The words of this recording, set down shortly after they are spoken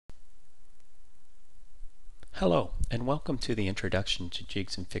Hello, and welcome to the Introduction to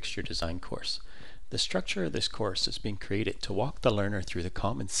Jigs and Fixture Design course. The structure of this course has been created to walk the learner through the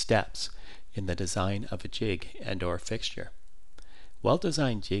common steps in the design of a jig and/or fixture.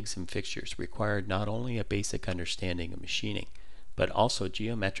 Well-designed jigs and fixtures require not only a basic understanding of machining, but also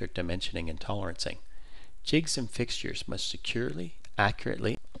geometric dimensioning and tolerancing. Jigs and fixtures must securely,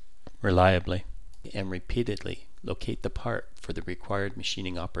 accurately, reliably, and repeatedly locate the part for the required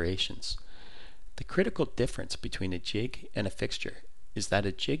machining operations. The critical difference between a jig and a fixture is that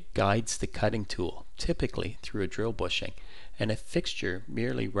a jig guides the cutting tool, typically through a drill bushing, and a fixture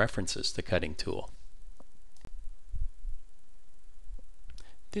merely references the cutting tool.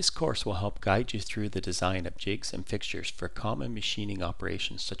 This course will help guide you through the design of jigs and fixtures for common machining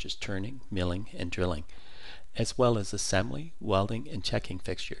operations such as turning, milling, and drilling, as well as assembly, welding, and checking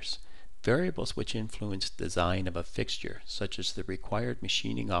fixtures. Variables which influence the design of a fixture, such as the required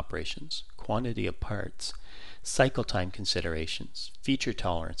machining operations, quantity of parts, cycle time considerations, feature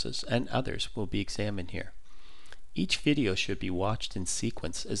tolerances, and others will be examined here. Each video should be watched in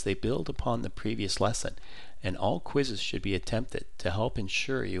sequence as they build upon the previous lesson, and all quizzes should be attempted to help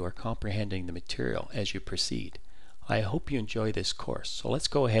ensure you are comprehending the material as you proceed. I hope you enjoy this course, so let's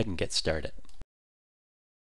go ahead and get started.